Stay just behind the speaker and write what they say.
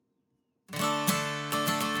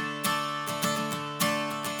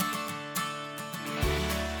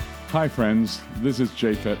Hi friends, this is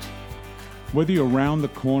Japhet. Whether you're around the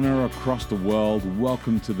corner or across the world,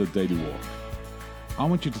 welcome to the Daily Walk. I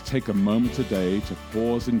want you to take a moment today to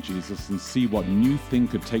pause in Jesus and see what new thing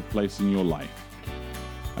could take place in your life.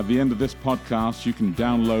 At the end of this podcast, you can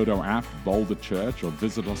download our app, Boulder Church, or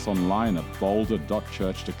visit us online at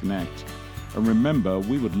boulder.church to connect. And remember,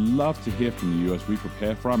 we would love to hear from you as we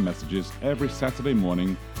prepare for our messages every Saturday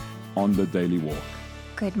morning on the Daily Walk.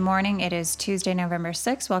 Good morning. It is Tuesday, November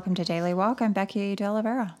 6th. Welcome to Daily Walk. I'm Becky de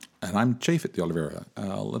Oliveira. And I'm Japhet de Oliveira.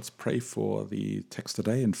 Let's pray for the text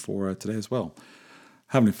today and for today as well.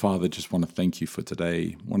 Heavenly Father, just want to thank you for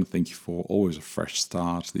today. I want to thank you for always a fresh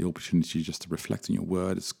start, the opportunity just to reflect on your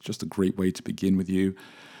word. It's just a great way to begin with you.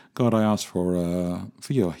 God, I ask for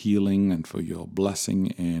your healing and for your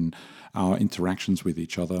blessing in our interactions with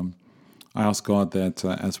each other. I ask God that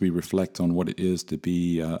as we reflect on what it is to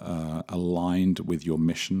be aligned with your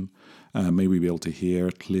mission, may we be able to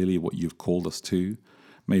hear clearly what you've called us to.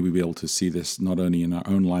 May we be able to see this not only in our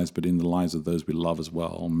own lives, but in the lives of those we love as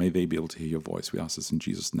well. May they be able to hear your voice. We ask this in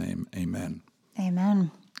Jesus' name. Amen.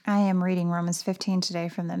 Amen. I am reading Romans 15 today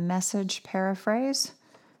from the Message paraphrase.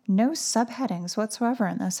 No subheadings whatsoever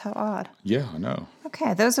in this. How odd. Yeah, I know.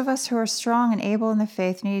 Okay, those of us who are strong and able in the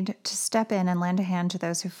faith need to step in and lend a hand to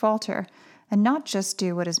those who falter, and not just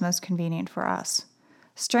do what is most convenient for us.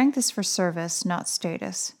 Strength is for service, not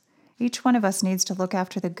status. Each one of us needs to look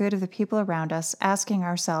after the good of the people around us, asking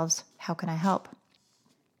ourselves, how can I help?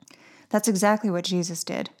 That's exactly what Jesus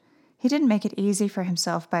did. He didn't make it easy for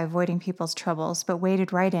himself by avoiding people's troubles, but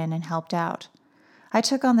waded right in and helped out. I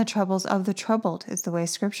took on the troubles of the troubled, is the way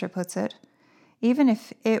Scripture puts it. Even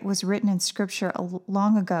if it was written in Scripture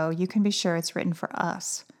long ago, you can be sure it's written for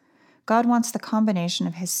us. God wants the combination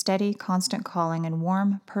of his steady, constant calling and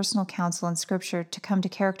warm, personal counsel in Scripture to come to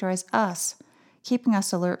characterize us, keeping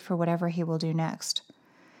us alert for whatever he will do next.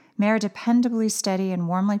 May our dependably steady and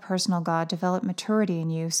warmly personal God develop maturity in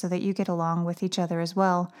you so that you get along with each other as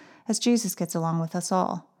well as Jesus gets along with us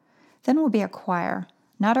all. Then we'll be a choir,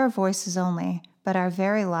 not our voices only, but our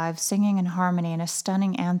very lives singing in harmony in a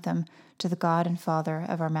stunning anthem to the God and Father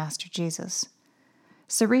of our Master Jesus.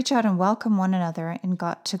 So reach out and welcome one another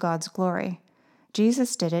to God's glory.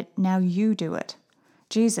 Jesus did it, now you do it.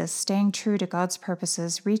 Jesus, staying true to God's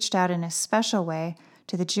purposes, reached out in a special way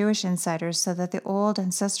to the Jewish insiders so that the old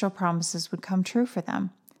ancestral promises would come true for them.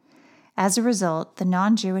 As a result, the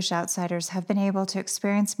non-Jewish outsiders have been able to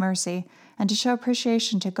experience mercy and to show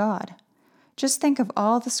appreciation to God. Just think of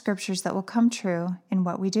all the scriptures that will come true in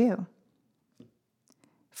what we do.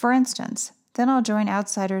 For instance, then I'll join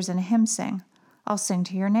outsiders in a hymn sing. I'll sing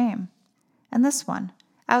to your name. And this one,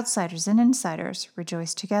 outsiders and insiders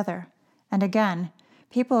rejoice together. And again,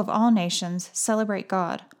 people of all nations celebrate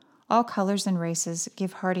God. All colors and races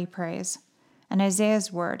give hearty praise. And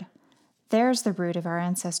Isaiah's word, there's the root of our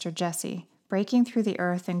ancestor Jesse, breaking through the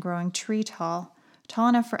earth and growing tree tall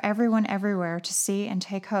enough for everyone everywhere to see and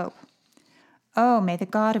take hope. Oh, may the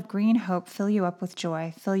God of green hope fill you up with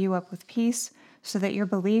joy, fill you up with peace, so that your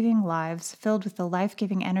believing lives, filled with the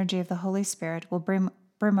life-giving energy of the Holy Spirit, will brim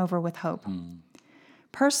over with hope.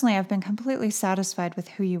 Personally, I've been completely satisfied with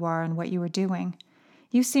who you are and what you are doing.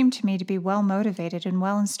 You seem to me to be well-motivated and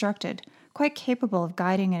well-instructed, quite capable of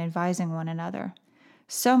guiding and advising one another.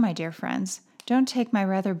 So, my dear friends, don't take my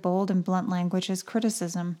rather bold and blunt language as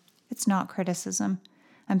criticism. It's not criticism.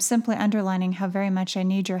 I'm simply underlining how very much I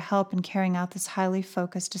need your help in carrying out this highly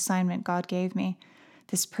focused assignment God gave me,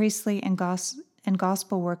 this priestly and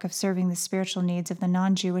gospel work of serving the spiritual needs of the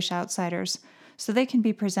non-Jewish outsiders, so they can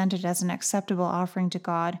be presented as an acceptable offering to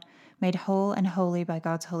God, made whole and holy by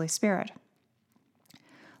God's Holy Spirit.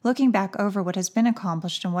 Looking back over what has been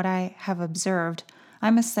accomplished and what I have observed, I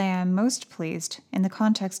must say I am most pleased. In the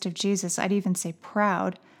context of Jesus, I'd even say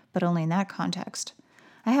proud, but only in that context.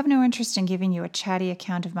 I have no interest in giving you a chatty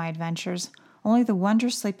account of my adventures, only the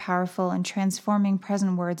wondrously powerful and transforming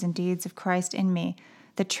present words and deeds of Christ in me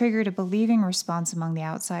that triggered a believing response among the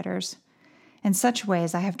outsiders. In such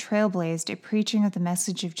ways, I have trailblazed a preaching of the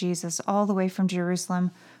message of Jesus all the way from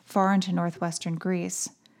Jerusalem far into northwestern Greece.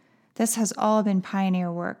 This has all been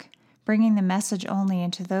pioneer work, bringing the message only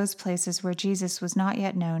into those places where Jesus was not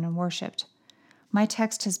yet known and worshipped. My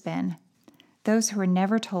text has been, those who are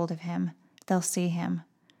never told of him, they'll see him.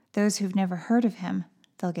 Those who've never heard of him,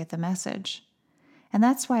 they'll get the message. And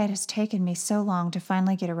that's why it has taken me so long to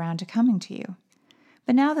finally get around to coming to you.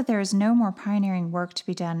 But now that there is no more pioneering work to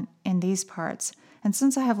be done in these parts, and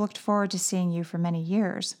since I have looked forward to seeing you for many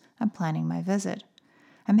years, I'm planning my visit.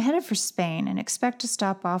 I'm headed for Spain and expect to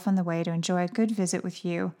stop off on the way to enjoy a good visit with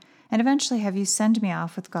you and eventually have you send me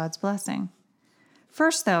off with God's blessing.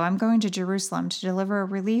 First, though, I'm going to Jerusalem to deliver a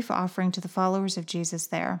relief offering to the followers of Jesus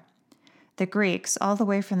there. The Greeks, all the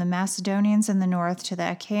way from the Macedonians in the north to the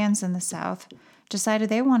Achaeans in the south, decided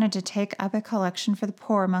they wanted to take up a collection for the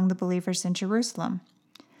poor among the believers in Jerusalem.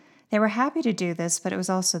 They were happy to do this, but it was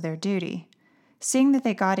also their duty. Seeing that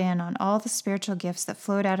they got in on all the spiritual gifts that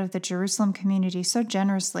flowed out of the Jerusalem community so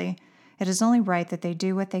generously, it is only right that they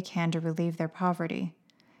do what they can to relieve their poverty.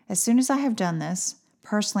 As soon as I have done this,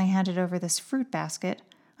 personally handed over this fruit basket,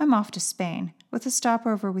 I'm off to Spain, with a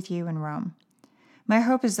stopover with you in Rome. My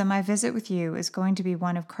hope is that my visit with you is going to be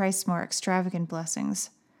one of Christ's more extravagant blessings.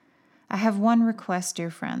 I have one request, dear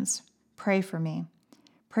friends. Pray for me.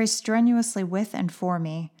 Pray strenuously with and for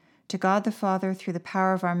me, to God the Father through the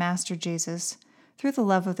power of our Master Jesus, through the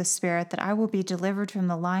love of the Spirit, that I will be delivered from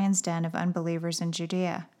the lion's den of unbelievers in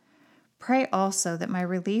Judea. Pray also that my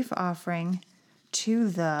relief offering to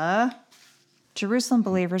the Jerusalem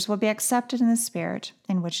believers will be accepted in the spirit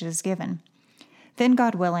in which it is given. Then,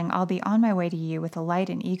 God willing, I'll be on my way to you with a light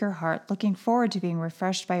and eager heart, looking forward to being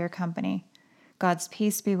refreshed by your company. God's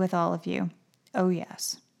peace be with all of you. Oh,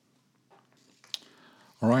 yes.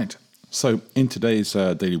 All right. So in today's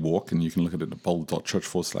daily walk, and you can look at it at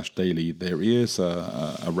bold.church/daily, there is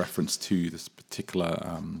a reference to this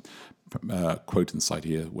particular quote inside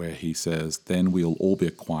here where he says, "Then we'll all be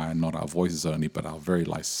a choir, not our voices only, but our very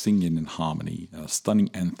lives singing in harmony, a stunning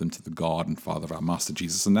anthem to the God and Father of our Master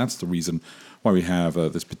Jesus." And that's the reason why we have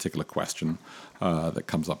this particular question that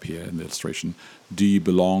comes up here in the illustration. Do you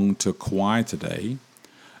belong to a choir today?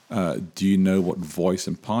 Do you know what voice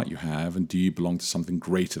and part you have? And do you belong to something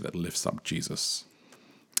greater that lifts up Jesus?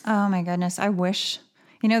 Oh, my goodness. I wish.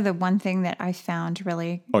 The one thing that I found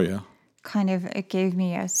really it gave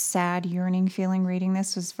me a sad, yearning feeling reading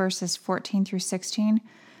this was verses 14 through 16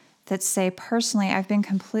 that say, "Personally, I've been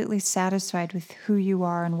completely satisfied with who you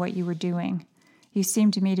are and what you were doing. You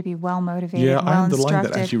seem to me to be well motivated, well instructed." I underlined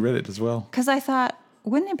that as you read it as well. Because I thought,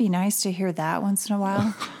 wouldn't it be nice to hear that once in a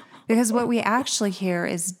while? Because what we actually hear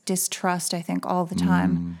is distrust, I think, all the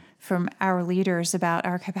time from our leaders about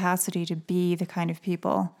our capacity to be the kind of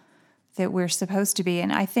people that we're supposed to be.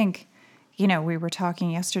 And I think, we were talking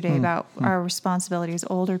yesterday about our responsibility as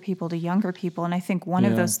older people to younger people. And I think one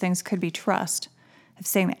of those things could be trust, of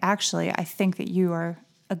saying that actually, I think that you are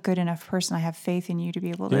a good enough person. I have faith in you to be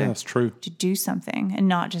able to do something, and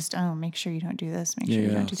not just, make sure you don't do this, make sure you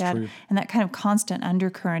don't do that. True. And that kind of constant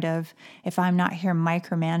undercurrent of, if I'm not here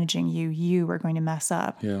micromanaging you, you are going to mess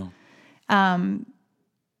up. Yeah.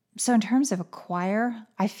 So in terms of a choir,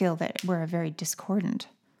 I feel that we're a very discordant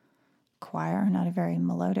choir, not a very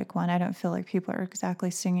melodic one. I don't feel like people are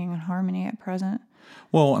exactly singing in harmony at present.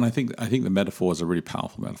 Well, and I think the metaphor is a really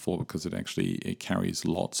powerful metaphor because it carries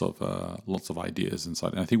lots of ideas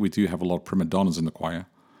inside. And I think we do have a lot of prima donnas in the choir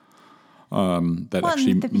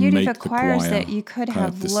the beauty of a choir is that you could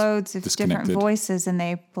have loads of different voices and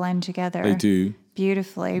they blend together. They do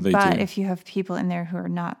beautifully. But if you have people in there who are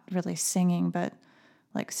not really singing, but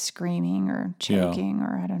like screaming or choking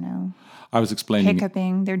or I don't know. I was explaining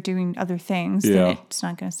hiccuping, they're doing other things, then it's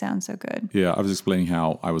not going to sound so good. Yeah, I was explaining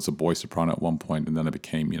how I was a boy soprano at one point, and then I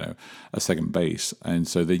became, a second bass. And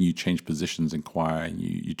so then you change positions in choir, and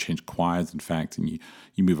you change choirs, in fact, and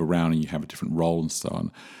you move around and you have a different role and so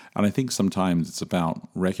on. And I think sometimes it's about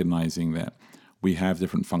recognizing that we have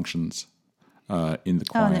different functions in the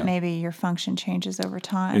choir. Oh, and that maybe your function changes over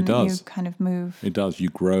time. It does. You kind of move. It does. You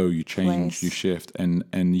grow, you change, place. You shift.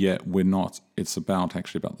 And yet we're not, it's about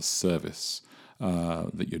the service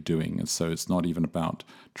that you're doing. And so it's not even about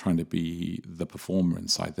trying to be the performer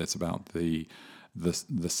inside there. It's about the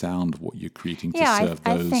sound of what you're creating to serve those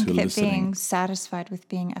who are listening. I think that being satisfied with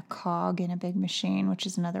being a cog in a big machine, which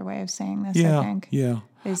is another way of saying this, I think.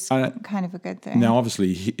 Is kind of a good thing. Now,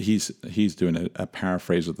 obviously, he's doing a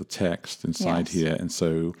paraphrase of the text inside here, and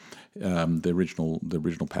so the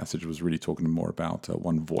original passage was really talking more about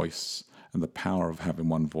one voice and the power of having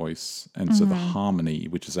one voice, and so the harmony,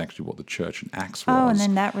 which is actually what the church in Acts was. Oh, and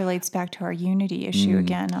then that relates back to our unity issue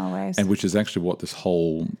again, always. And which is actually what this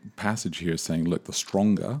whole passage here is saying. Look, the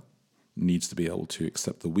stronger needs to be able to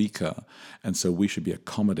accept the weaker. And so we should be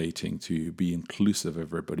accommodating to be inclusive of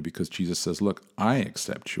everybody, because Jesus says, look, I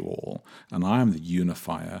accept you all, and I am the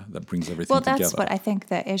unifier that brings everything together. Well, that's what I think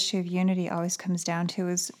the issue of unity always comes down to,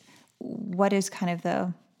 is what is kind of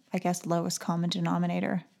the, lowest common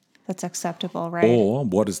denominator that's acceptable, right? Or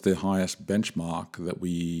what is the highest benchmark that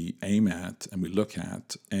we aim at and we look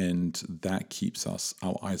at, and that keeps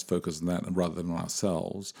our eyes focused on that rather than on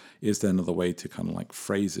ourselves? Is there another way to kind of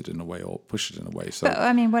phrase it in a way or push it in a way? So, but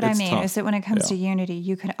what I mean tough. is that when it comes to unity,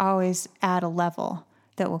 you can always add a level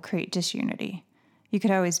that will create disunity. You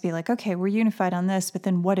could always be like, okay, we're unified on this, but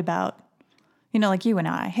then what about, like you and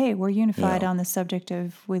I, hey, we're unified on the subject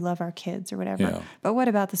of we love our kids or whatever. Yeah. But what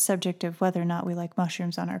about the subject of whether or not we like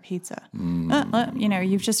mushrooms on our pizza?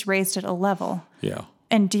 You've just raised it a level. Yeah.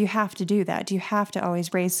 And do you have to do that? Do you have to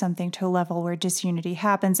always raise something to a level where disunity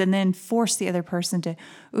happens and then force the other person to,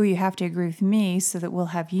 you have to agree with me so that we'll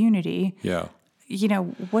have unity? Yeah.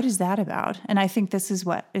 What is that about? And I think this is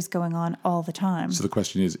what is going on all the time. So the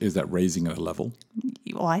question is that raising at a level?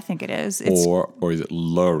 Well, I think it is. Or is it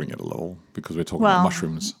lowering at a level? Because we're talking about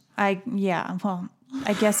mushrooms. I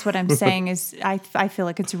guess what I'm saying is I feel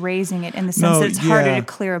like it's raising it in the sense that it's harder to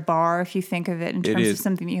clear a bar if you think of it in terms of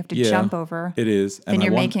something that you have to jump over. It is. Then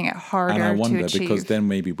you're making it harder and I wonder, to achieve. because then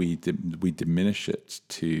maybe we diminish it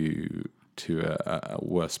to a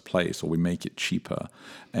worse place, or we make it cheaper,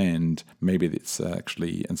 and maybe it's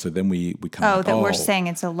actually, and so then we come we're saying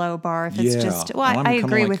it's a low bar if it's just, I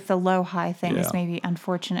agree with the low high thing is maybe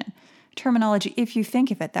unfortunate terminology if you think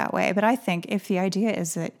of it that way, but I think if the idea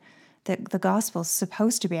is that the gospel is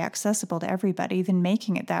supposed to be accessible to everybody, then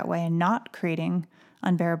making it that way and not creating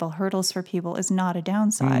unbearable hurdles for people is not a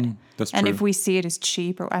downside. That's and true. if we see it as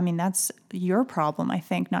cheap, that's your problem, I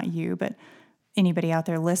think, not you, but anybody out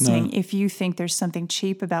there listening, if you think there's something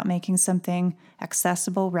cheap about making something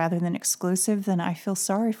accessible rather than exclusive, then I feel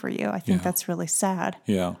sorry for you. I think that's really sad.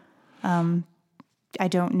 Yeah. I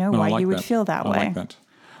don't know why you would feel that way. I like that.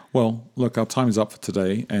 Well, look, our time is up for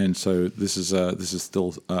today, and so this is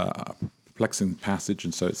still a perplexing passage,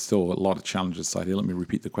 and so it's still a lot of challenges side here. Let me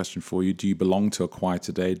repeat the question for you. Do you belong to a choir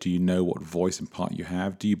today? Do you know what voice and part you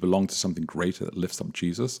have? Do you belong to something greater that lifts up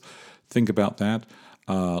Jesus? Think about that.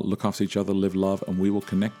 Look after each other, live love, and we will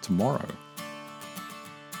connect tomorrow.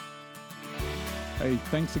 Hey,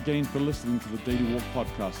 thanks again for listening to the Daily Walk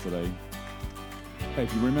podcast today. Hey,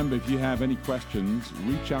 if you have any questions,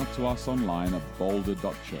 reach out to us online at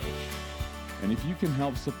boulder.church. And if you can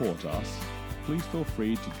help support us, please feel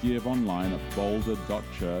free to give online at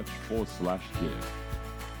boulder.church/give.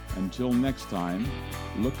 Until next time,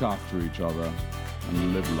 look after each other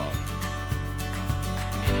and live love.